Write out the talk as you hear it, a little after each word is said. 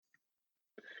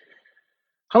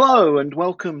Hello and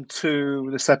welcome to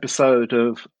this episode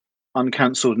of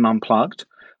Uncancelled and Unplugged,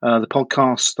 the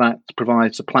podcast that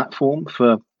provides a platform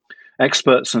for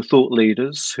experts and thought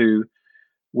leaders who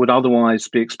would otherwise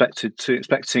be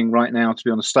expecting right now to be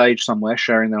on a stage somewhere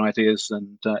sharing their ideas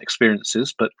and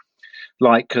experiences, but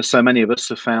like so many of us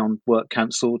have found work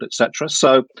cancelled, etc.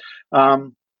 So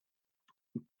um,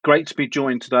 great to be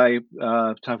joined today,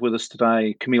 to have with us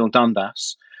today Camille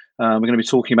Dundas. We're going to be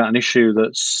talking about an issue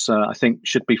that's, I think,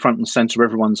 should be front and center of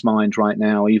everyone's mind right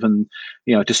now, even,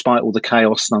 despite all the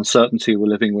chaos and uncertainty we're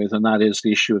living with, and that is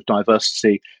the issue of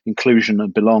diversity, inclusion,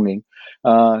 and belonging.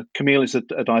 Camille is a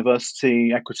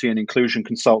diversity, equity, and inclusion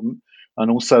consultant,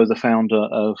 and also the founder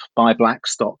of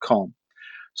BuyBlacks.com.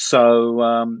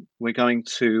 So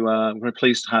we're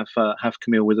pleased to have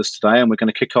Camille with us today, and we're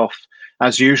going to kick off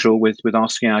as usual with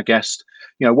asking our guest,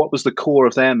 what was the core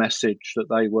of their message that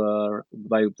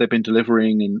they've been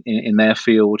delivering in their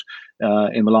field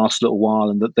in the last little while,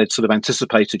 and that they'd sort of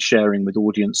anticipated sharing with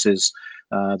audiences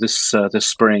this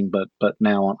spring, but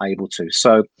now aren't able to.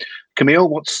 So, Camille,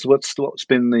 what's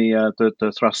been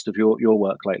the thrust of your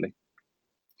work lately?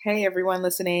 Hey, everyone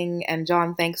listening. And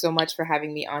John, thanks so much for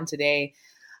having me on today.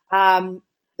 Um,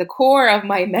 the core of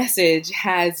my message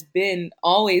has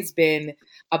always been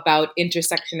about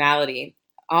intersectionality.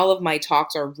 All of my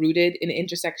talks are rooted in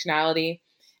intersectionality.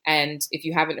 And if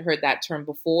you haven't heard that term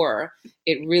before,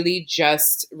 it really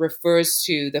just refers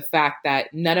to the fact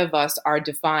that none of us are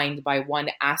defined by one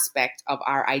aspect of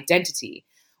our identity.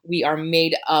 We are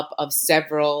made up of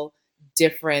several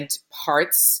different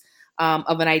parts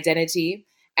of an identity.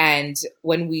 And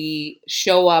when we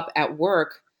show up at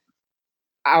work,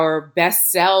 our best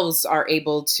selves are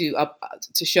able to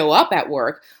show up at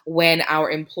work when our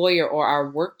employer or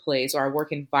our workplace or our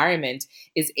work environment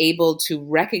is able to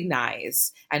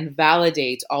recognize and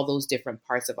validate all those different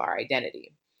parts of our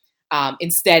identity.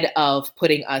 Instead of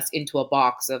putting us into a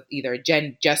box of either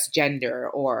just gender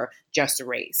or just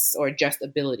race or just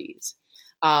abilities.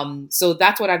 So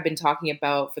that's what I've been talking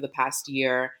about for the past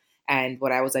year and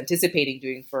what I was anticipating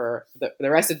doing for the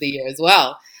rest of the year as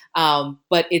well.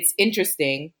 But it's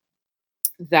interesting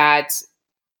that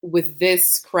with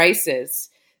this crisis,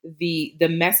 the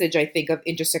message, I think, of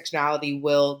intersectionality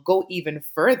will go even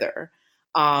further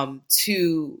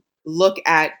to look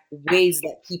at ways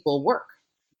that people work.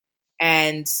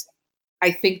 And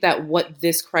I think that what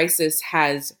this crisis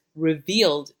has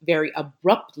revealed very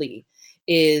abruptly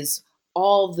is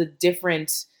all the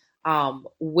different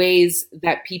ways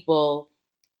that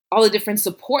all the different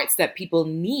supports that people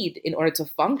need in order to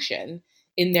function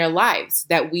in their lives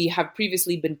that we have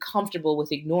previously been comfortable with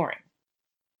ignoring.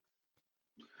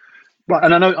 Right,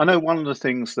 and I know one of the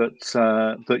things that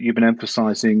you've been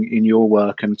emphasising in your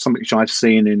work, and something which I've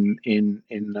seen in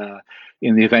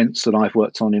the events that I've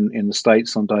worked on in the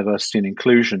States on diversity and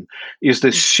inclusion, is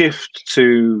this shift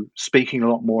to speaking a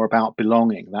lot more about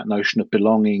belonging, that notion of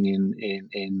belonging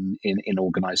in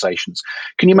organisations.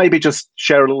 Can you maybe just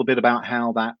share a little bit about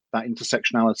how that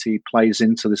intersectionality plays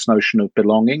into this notion of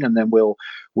belonging, and then we'll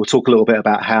talk a little bit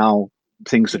about how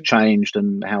things have changed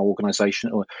and how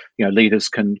organization or leaders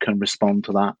can respond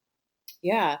to that.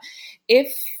 Yeah.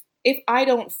 If I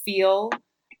don't feel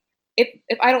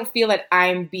if I don't feel that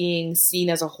I'm being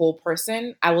seen as a whole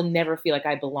person, I will never feel like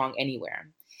I belong anywhere.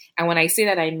 And when I say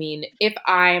that, I mean if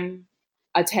I'm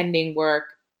attending work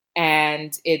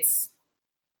and it's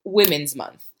Women's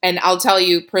Month, and I'll tell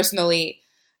you personally,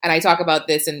 and I talk about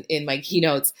this in my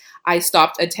keynotes, I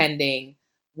stopped attending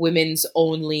women's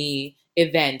only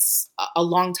events a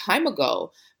long time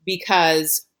ago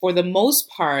because for the most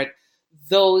part,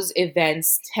 those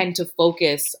events tend to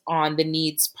focus on the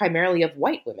needs primarily of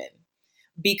white women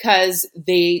because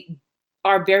they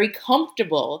are very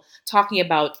comfortable talking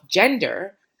about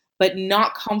gender, but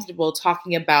not comfortable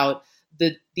talking about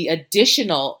the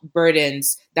additional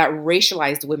burdens that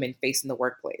racialized women face in the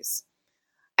workplace.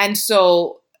 And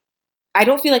so I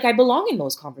don't feel like I belong in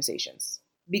those conversations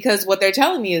because what they're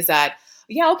telling me is that,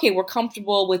 yeah, okay, we're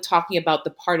comfortable with talking about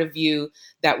the part of you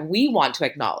that we want to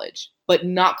acknowledge, but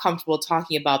not comfortable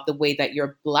talking about the way that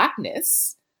your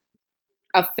Blackness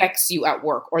affects you at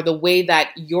work or the way that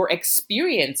your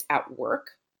experience at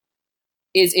work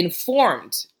is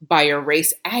informed by your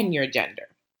race and your gender.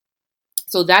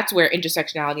 So that's where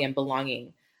intersectionality and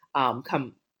belonging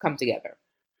come together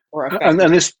or affect. And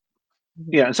this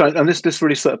yeah so and this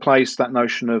really sort of plays that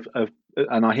notion of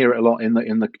and I hear it a lot in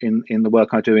the work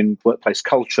I do in workplace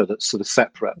culture that's sort of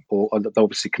separate or that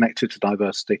obviously connected to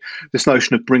diversity, this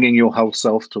notion of bringing your whole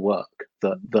self to work,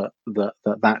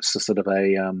 that's a sort of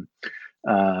a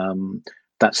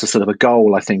that's a sort of a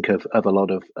goal, I think, of a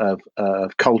lot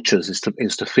of cultures, is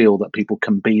to feel that people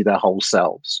can be their whole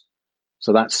selves.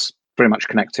 So that's very much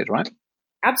connected, right?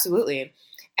 Absolutely.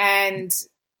 And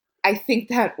I think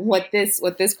that what this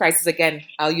crisis, again,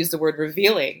 I'll use the word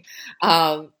revealing.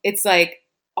 It's like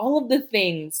all of the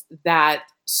things that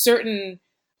certain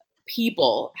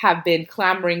people have been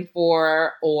clamoring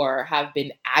for or have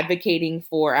been advocating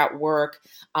for at work.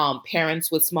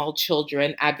 Parents with small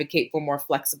children advocate for more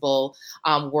flexible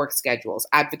work schedules,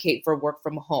 advocate for work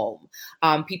from home.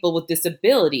 People with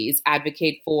disabilities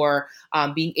advocate for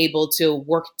being able to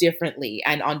work differently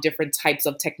and on different types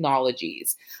of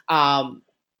technologies.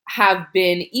 Have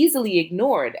been easily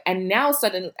ignored, and now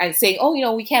suddenly and saying, "Oh,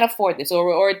 we can't afford this,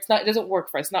 or it's not, it doesn't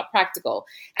work for us, it's not practical."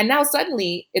 And now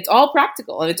suddenly, it's all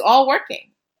practical and it's all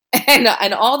working,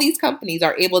 and all these companies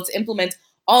are able to implement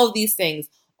all of these things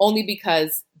only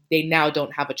because they now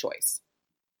don't have a choice.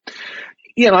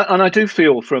 Yeah, and I do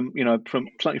feel from even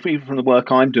from the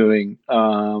work I'm doing,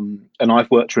 and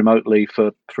I've worked remotely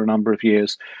for a number of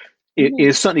years. It Mhm.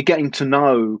 is certainly getting to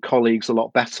know colleagues a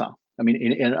lot better. I mean,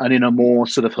 in a more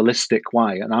sort of holistic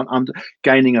way, and I'm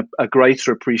gaining a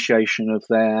greater appreciation of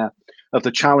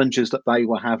the challenges that they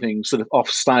were having, sort of off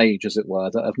stage, as it were,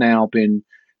 that have now been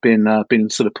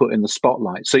sort of put in the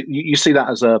spotlight. So you see that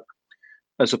as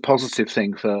a positive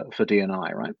thing for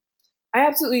DNI, right? I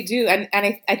absolutely do. And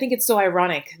I think it's so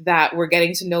ironic that we're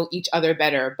getting to know each other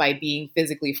better by being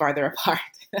physically farther apart.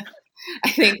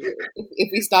 I think if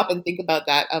we stop and think about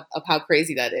that, of how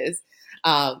crazy that is,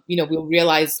 we'll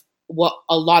realize what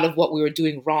a lot of what we were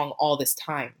doing wrong all this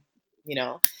time. You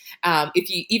know, if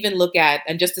you even look at,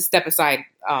 and just to step aside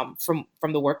from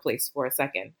the workplace for a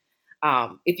second,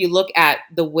 if you look at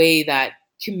the way that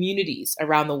communities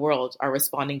around the world are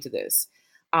responding to this,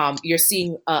 you're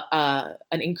seeing an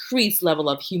increased level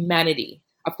of humanity.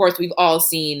 Of course, we've all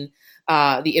seen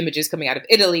the images coming out of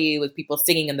Italy with people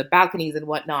singing in the balconies and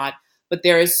whatnot, but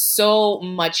there is so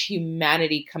much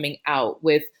humanity coming out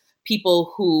with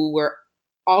people who were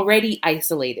already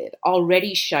isolated,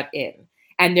 already shut in,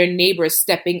 and their neighbors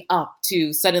stepping up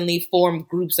to suddenly form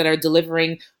groups that are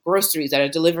delivering groceries, that are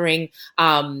delivering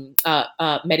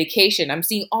medication. I'm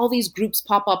seeing all these groups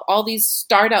pop up, all these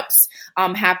startups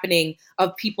happening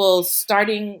of people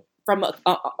starting from a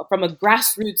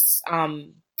grassroots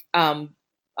um,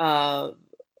 uh,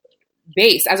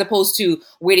 base, as opposed to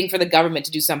waiting for the government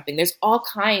to do something. There's all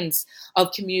kinds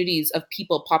of communities of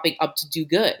people popping up to do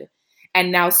good. And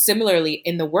now, similarly,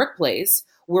 in the workplace,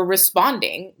 we're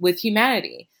responding with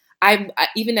humanity.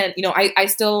 Even at, I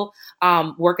still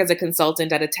work as a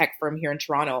consultant at a tech firm here in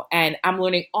Toronto, and I'm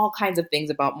learning all kinds of things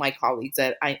about my colleagues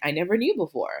that I never knew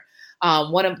before.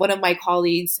 One of my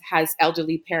colleagues has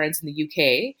elderly parents in the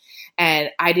UK,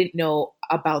 and I didn't know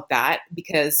about that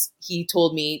because he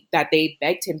told me that they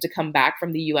begged him to come back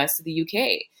from the US to the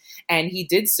UK. And he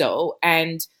did so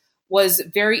and was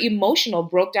very emotional,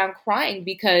 broke down crying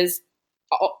because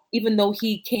even though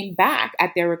he came back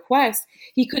at their request,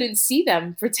 he couldn't see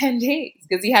them for 10 days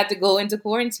because he had to go into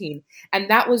quarantine. And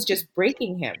that was just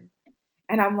breaking him.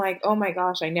 And I'm like, oh my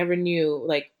gosh, I never knew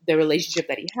like the relationship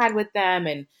that he had with them.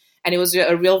 And it was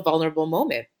a real vulnerable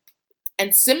moment.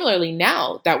 And similarly,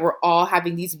 now that we're all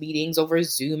having these meetings over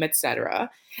Zoom, etc.,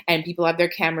 and people have their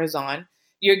cameras on,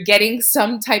 you're getting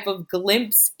some type of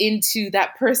glimpse into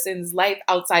that person's life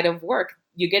outside of work.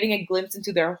 You're getting a glimpse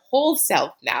into their whole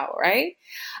self now, right?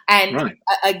 And Right.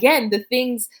 again,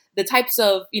 the types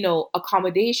of,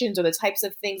 accommodations or the types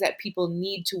of things that people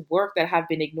need to work that have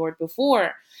been ignored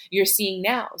before, you're seeing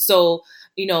now. So,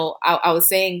 I was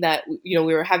saying that, we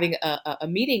were having a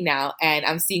meeting now, and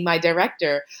I'm seeing my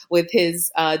director with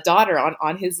his daughter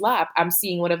on his lap. I'm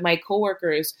seeing one of my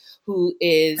coworkers who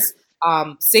is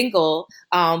single,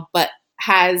 but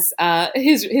has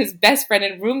his best friend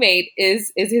and roommate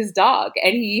is his dog,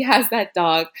 and he has that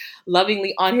dog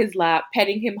lovingly on his lap,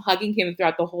 petting him, hugging him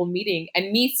throughout the whole meeting.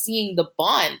 And me seeing the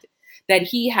bond that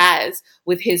he has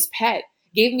with his pet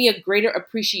gave me a greater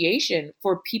appreciation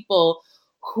for people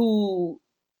who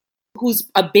who's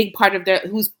a big part of their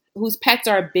whose pets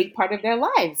are a big part of their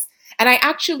lives. And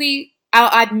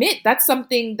I'll admit that's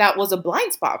something that was a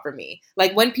blind spot for me.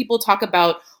 Like when people talk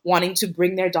about wanting to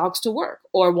bring their dogs to work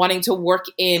or wanting to work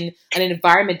in an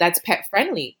environment that's pet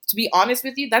friendly. To be honest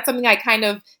with you, that's something I kind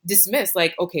of dismiss.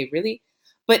 Like, okay, really?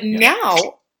 But Yeah.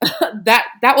 now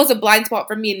that was a blind spot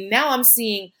for me. And now I'm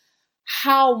seeing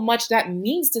how much that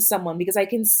means to someone because I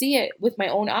can see it with my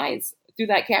own eyes through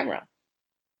that camera.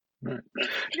 Right.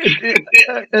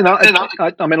 And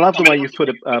I mean, I love the way you've put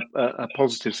a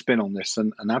positive spin on this,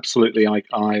 and absolutely, I'm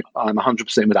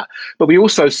 100% with that. But we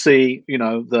also see,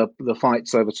 the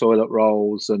fights over toilet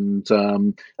rolls and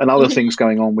other Mhm. things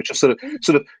going on, which are sort of.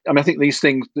 I mean, I think these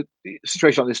things,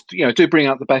 situations like this, do bring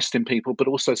out the best in people, but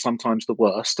also sometimes the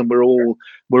worst. And we're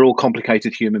all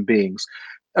complicated human beings.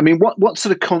 I mean, what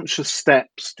sort of conscious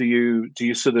steps do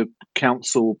you sort of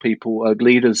counsel people,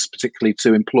 leaders particularly,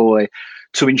 to employ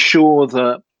to ensure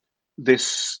that the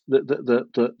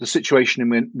situation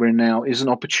we're in now is an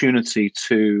opportunity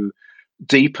to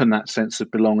deepen that sense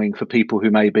of belonging for people who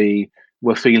maybe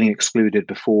were feeling excluded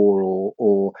before,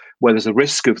 or where there's a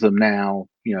risk of them now,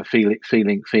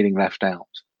 feeling left out.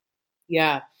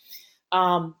 Yeah.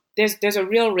 There's a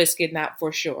real risk in that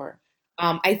for sure.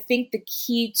 I think the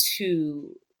key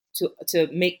to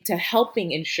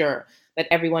helping ensure that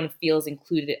everyone feels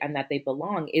included and that they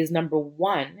belong is number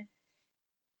one,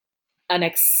 an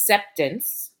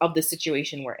acceptance of the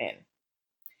situation we're in,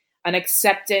 an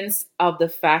acceptance of the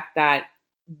fact that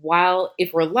while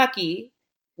if we're lucky,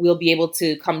 we'll be able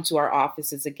to come to our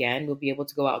offices again, we'll be able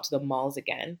to go out to the malls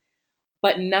again,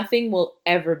 but nothing will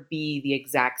ever be the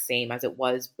exact same as it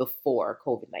was before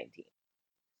COVID-19.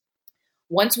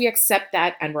 Once we accept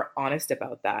that and we're honest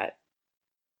about that,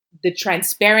 the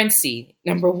transparency,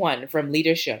 number one, from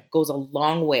leadership goes a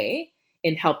long way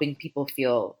in helping people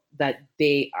feel that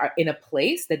they are in a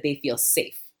place that they feel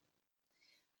safe.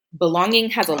 Belonging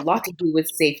has a lot to do with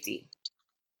safety.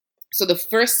 So, the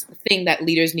first thing that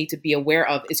leaders need to be aware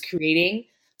of is creating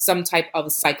some type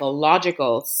of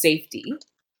psychological safety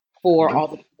for Mhm. all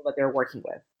the people that they're working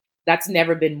with. That's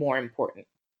never been more important.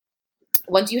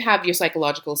 Once you have your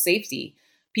psychological safety,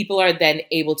 people are then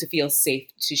able to feel safe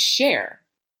to share.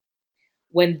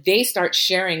 When they start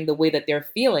sharing the way that they're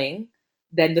feeling,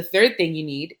 then the third thing you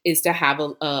need is to have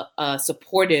a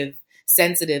supportive,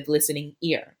 sensitive listening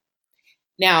ear.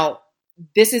 Now,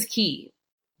 this is key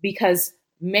because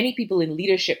many people in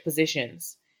leadership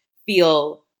positions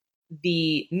feel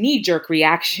the knee jerk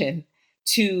reaction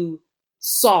to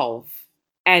solve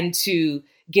and to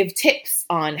give tips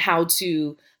on how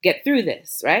to get through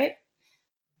this, right?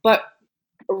 But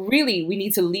really, we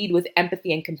need to lead with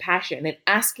empathy and compassion and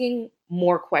asking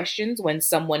more questions when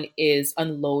someone is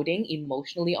unloading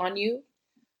emotionally on you,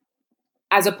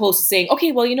 as opposed to saying,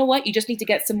 okay, well, you know what? You just need to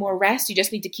get some more rest. You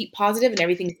just need to keep positive and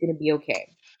everything's going to be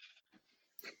okay.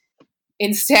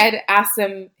 Instead, ask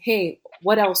them, hey,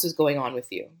 what else is going on with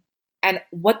you? And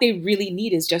what they really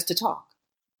need is just to talk.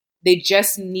 They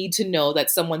just need to know that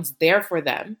someone's there for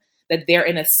them, that they're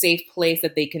in a safe place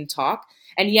that they can talk.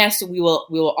 And yes, we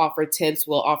will offer tips,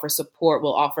 we'll offer support,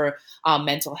 we'll offer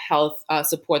mental health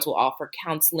supports, we'll offer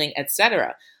counseling,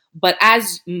 etc. But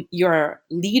as your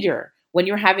leader, when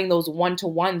you're having those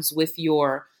one-to-ones with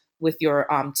your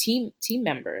team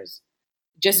members,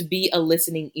 just be a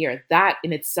listening ear. That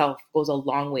in itself goes a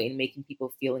long way in making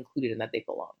people feel included and that they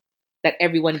belong, that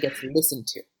everyone gets listened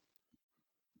to.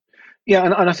 Yeah,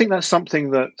 and I think that's something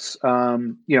that I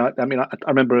mean, I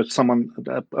remember someone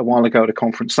a while ago at a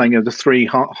conference saying, the three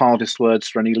hardest words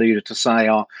for any leader to say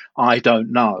are "I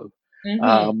don't know,"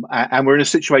 Hmm. and we're in a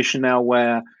situation now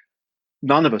where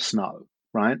none of us know,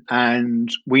 right? And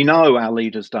we know our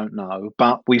leaders don't know,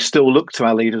 but we still look to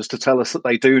our leaders to tell us that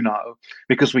they do know,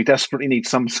 because we desperately need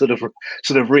some sort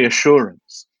of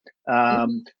reassurance.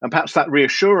 And perhaps that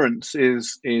reassurance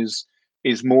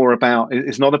is more about,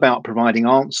 is not about providing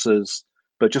answers,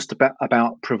 but just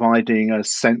about providing a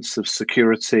sense of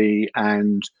security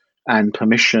and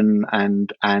permission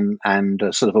and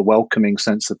a sort of a welcoming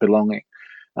sense of belonging.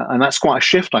 And that's quite a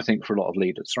shift, I think, for a lot of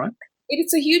leaders, right?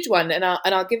 It's a huge one, and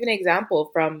I'll give an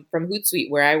example from Hootsuite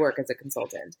where I work as a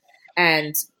consultant,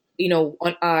 and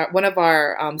one of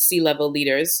our C-level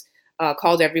leaders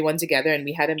called everyone together, and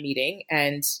we had a meeting,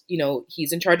 and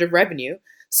he's in charge of revenue,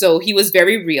 so he was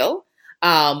very real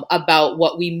about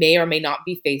what we may or may not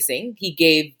be facing. He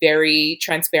gave very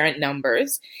transparent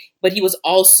numbers, but he was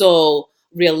also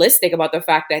realistic about the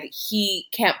fact that he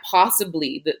can't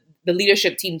possibly the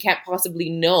leadership team can't possibly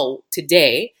know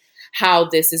today how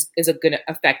this is going to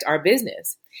affect our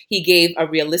business. He gave a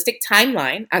realistic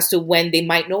timeline as to when they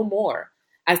might know more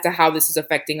as to how this is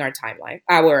affecting our timeline,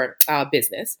 our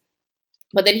business.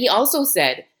 But then he also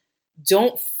said,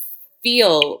 don't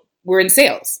feel, we're in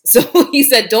sales. So he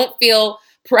said, don't feel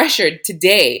pressured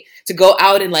today to go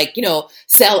out and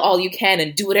sell all you can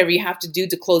and do whatever you have to do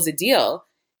to close a deal.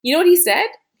 You know what he said?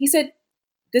 He said,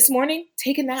 this morning,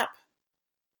 take a nap.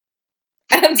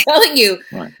 And I'm telling you,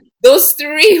 Right. those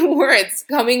three words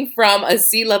coming from a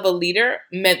C-level leader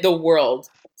meant the world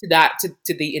to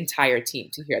the entire team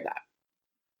to hear that.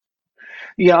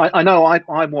 Yeah, I know.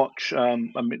 I watch. I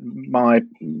mean, my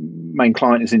main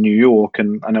client is in New York,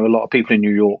 and I know a lot of people in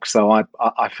New York. So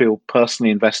I feel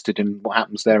personally invested in what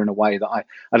happens there in a way that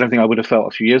I don't think I would have felt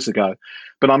a few years ago.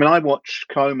 But I mean, I watch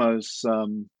Como's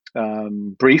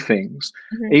briefings,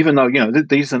 Mhm. even though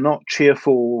these are not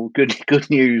cheerful, good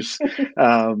news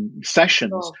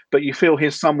sessions. Oh. But you feel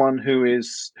here's someone who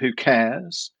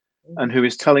cares and Mhm. who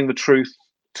is telling the truth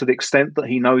to the extent that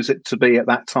he knows it to be at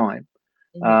that time.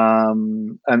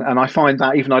 Mhm. And I find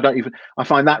that I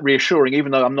find that reassuring,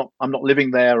 even though I'm not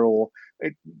living there, or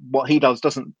what he does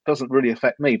doesn't really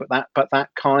affect me. But that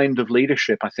kind of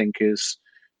leadership, I think, is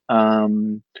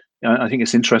um, I think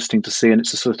it's interesting to see, and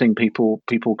it's the sort of thing people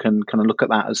can kind of look at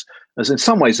that as in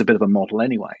some ways a bit of a model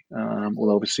anyway.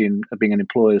 Although obviously being an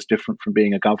employer is different from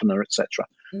being a governor, etc.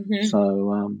 Mhm.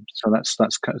 So that's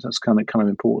kind of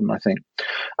important, I think.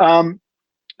 Um,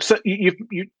 so you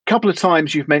couple of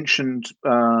times you've mentioned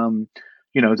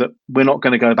that we're not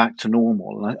going to go back to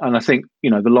normal, and I think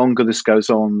the longer this goes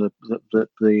on,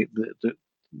 the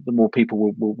more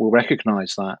people will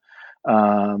recognise that,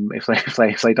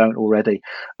 if they don't already.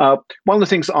 One of the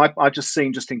things that I've just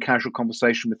seen just in casual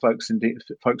conversation with folks in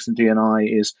DNI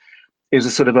is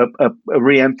a sort of a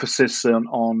re-emphasis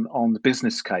on the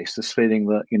business case. This feeling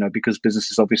that because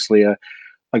businesses obviously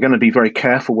are going to be very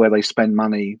careful where they spend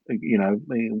money.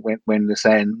 When this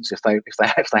ends, if they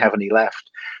have any left,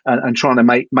 and trying to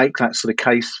make that sort of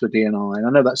case for DNI. And I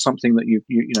know that's something that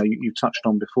you touched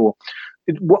on before.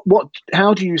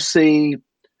 How do you see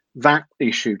that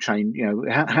issue change?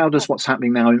 How does what's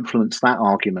happening now influence that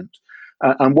argument?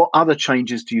 And what other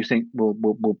changes do you think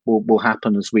will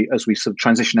happen as we sort of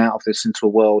transition out of this into a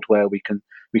world where we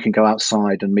can go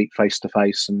outside and meet face to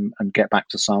face and get back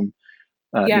to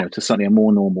Yeah, to certainly a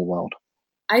more normal world?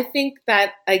 I think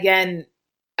that again,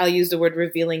 I'll use the word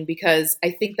revealing because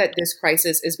I think that this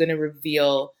crisis is going to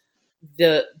reveal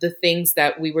the things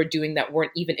that we were doing that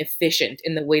weren't even efficient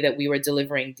in the way that we were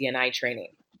delivering DNI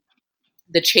training.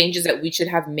 The changes that we should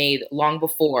have made long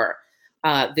before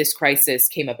this crisis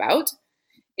came about,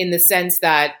 in the sense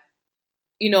that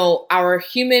our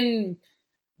human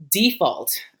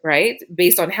default, right,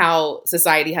 based on how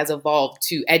society has evolved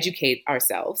to educate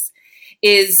ourselves,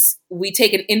 is we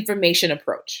take an information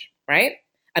approach, right?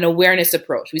 An awareness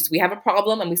approach. We have a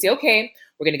problem and we say, okay,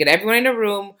 we're going to get everyone in a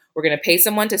room. We're going to pay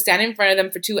someone to stand in front of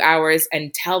them for 2 hours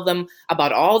and tell them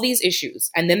about all these issues.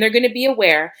 And then they're going to be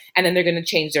aware and then they're going to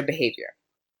change their behavior.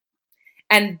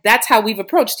 And that's how we've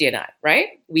approached DNI, right?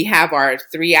 We have our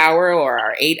 3 hour or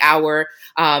our 8 hour,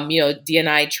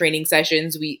 DNI training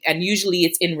sessions. And usually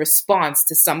it's in response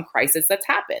to some crisis that's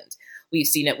happened. We've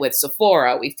seen it with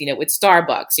Sephora. We've seen it with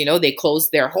Starbucks. They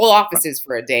closed their whole offices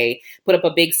for a day, put up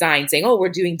a big sign saying, "Oh, we're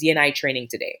doing DNI training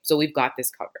today, so we've got this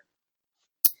covered."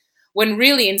 When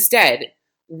really, instead,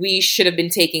 we should have been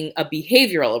taking a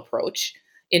behavioral approach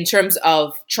in terms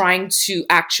of trying to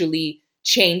actually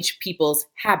change people's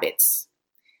habits.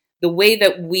 The way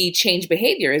that we change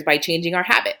behavior is by changing our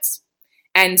habits.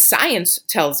 And science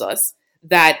tells us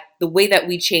that the way that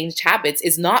we change habits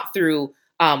is not through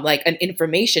like an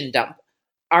information dump.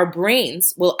 Our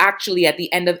brains will actually, at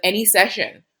the end of any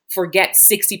session, forget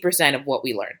 60% of what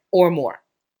we learn or more.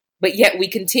 But yet we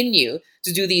continue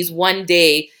to do these 1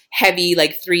 day heavy,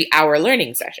 like 3 hour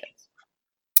learning sessions.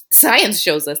 Science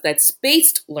shows us that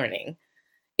spaced learning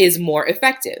is more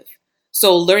effective.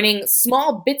 So, learning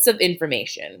small bits of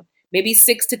information, maybe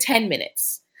 6 to 10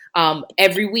 minutes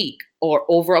every week or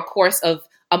over a course of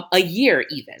a year,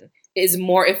 even, is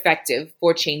more effective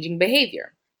for changing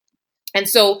behavior. And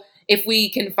so, if we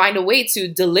can find a way to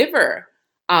deliver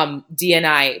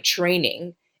DNI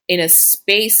training in a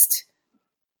spaced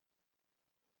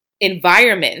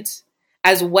environment,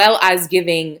 as well as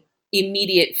giving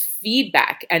immediate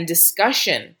feedback and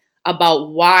discussion about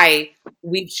why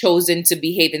we've chosen to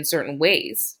behave in certain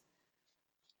ways.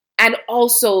 And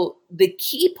also, the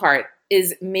key part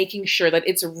is making sure that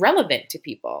it's relevant to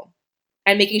people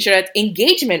and making sure that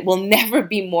engagement will never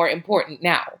be more important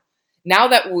now. Now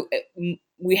that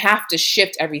we have to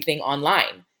shift everything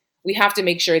online, we have to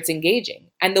make sure it's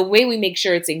engaging. And the way we make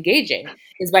sure it's engaging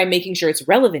is by making sure it's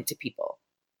relevant to people,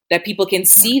 that people can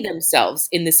see themselves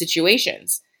in the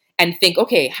situations and think,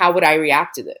 okay, how would I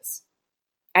react to this?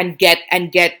 And get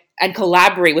and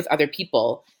collaborate with other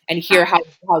people and hear how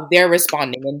they're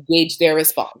responding and gauge their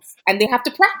response. And they have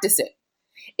to practice it.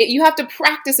 You have to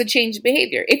practice a change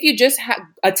behavior. If you just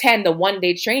attend a 1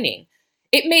 day training,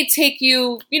 it may take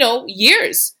you,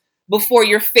 years before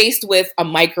you're faced with a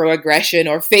microaggression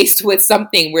or faced with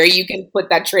something where you can put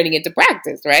that training into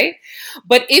practice, right?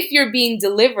 But if you're being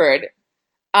delivered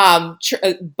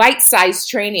bite-sized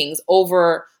trainings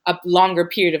over a longer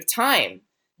period of time,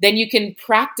 then you can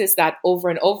practice that over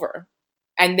and over.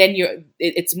 And then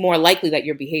it's more likely that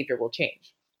your behavior will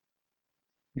change.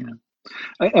 Yeah.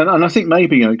 And I think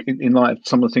maybe, in light of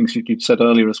some of the things you'd said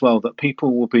earlier as well, that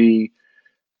people will be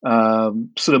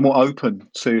sort of more open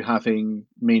to having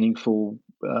meaningful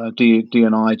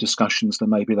D&I discussions than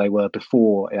maybe they were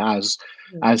before, as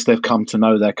they've come to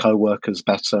know their co-workers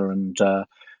better and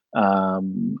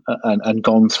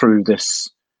gone through this,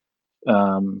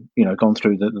 gone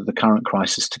through the current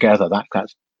crisis together. That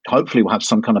hopefully will have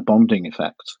some kind of bonding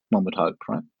effect. One would hope,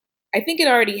 right? I think it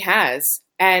already has.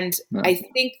 And I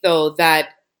think, though, that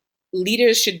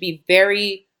leaders should be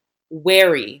very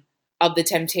wary of the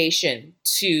temptation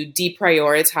to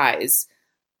deprioritize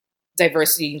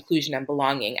diversity, inclusion, and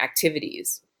belonging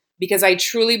activities. Because I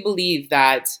truly believe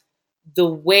that the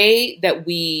way that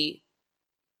we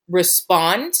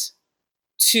respond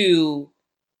to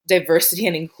diversity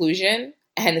and inclusion,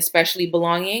 and especially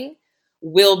belonging,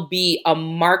 will be a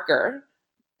marker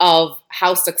of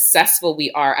how successful we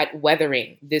are at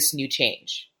weathering this new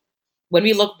change. When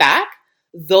we look back,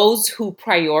 those who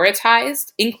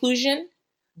prioritized inclusion,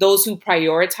 those who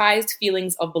prioritized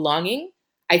feelings of belonging,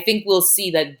 I think we'll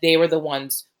see that they were the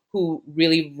ones who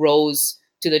really rose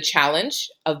to the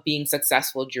challenge of being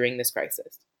successful during this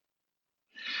crisis.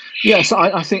 Yes,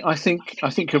 I think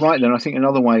you're right there. I think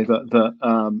another way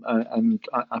and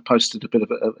I posted a bit of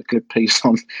a good piece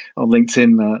on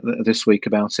LinkedIn this week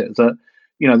about it, that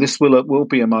this will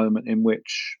be a moment in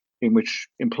which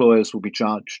employers will be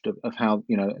judged of how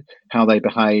they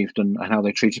behaved and how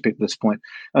they treated people at this point,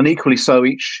 and equally so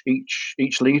each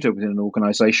leader within an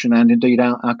organisation, and indeed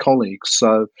our colleagues.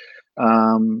 So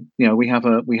we have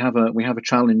a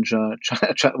challenge.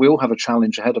 We all have a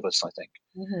challenge ahead of us, I think.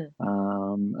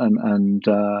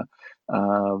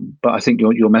 But I think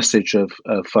your message of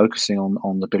focusing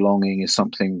on the belonging is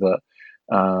something that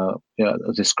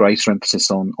this greater emphasis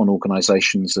on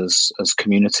organisations as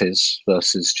communities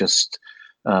versus just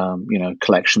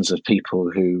collections of people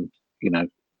who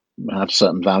have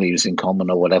certain values in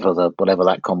common, or whatever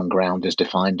that common ground is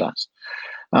defined as.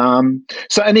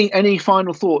 So any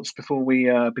final thoughts before we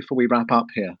wrap up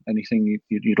here? Anything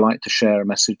you'd like to share, a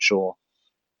message, or?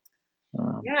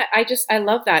 Yeah, I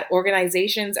love that.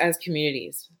 Organizations as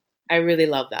communities. I really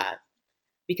love that.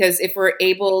 Because if we're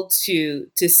able to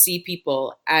see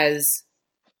people as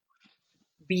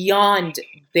beyond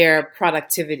their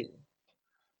productivity,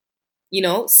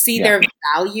 see their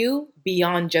value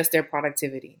beyond just their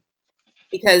productivity.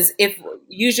 Because if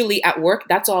usually at work,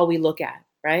 that's all we look at,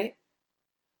 right?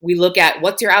 We look at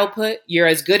what's your output. You're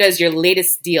as good as your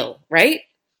latest deal, right?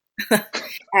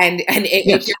 and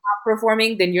if you're not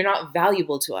performing, then you're not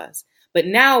valuable to us. But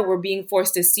now we're being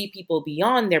forced to see people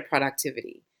beyond their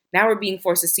productivity. Now we're being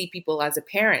forced to see people as a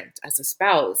parent, as a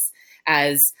spouse,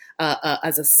 as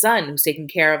a son who's taking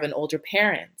care of an older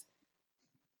parent.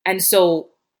 And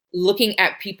so looking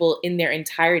at people in their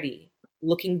entirety,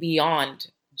 looking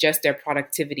beyond just their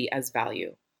productivity as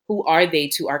value. Who are they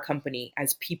to our company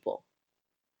as people?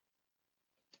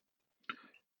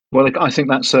 Well, I think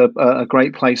that's a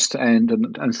great place to end,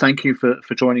 and thank you for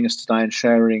joining us today and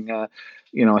sharing, I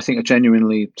think a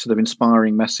genuinely sort of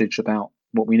inspiring message about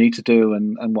what we need to do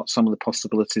and what some of the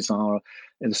possibilities are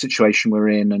in the situation we're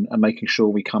in, and making sure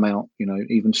we come out,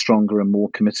 even stronger and more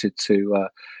committed to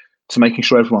making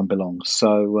sure everyone belongs.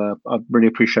 So I really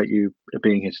appreciate you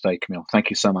being here today, Camille. Thank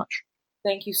you so much.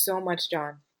 Thank you so much,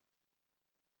 John.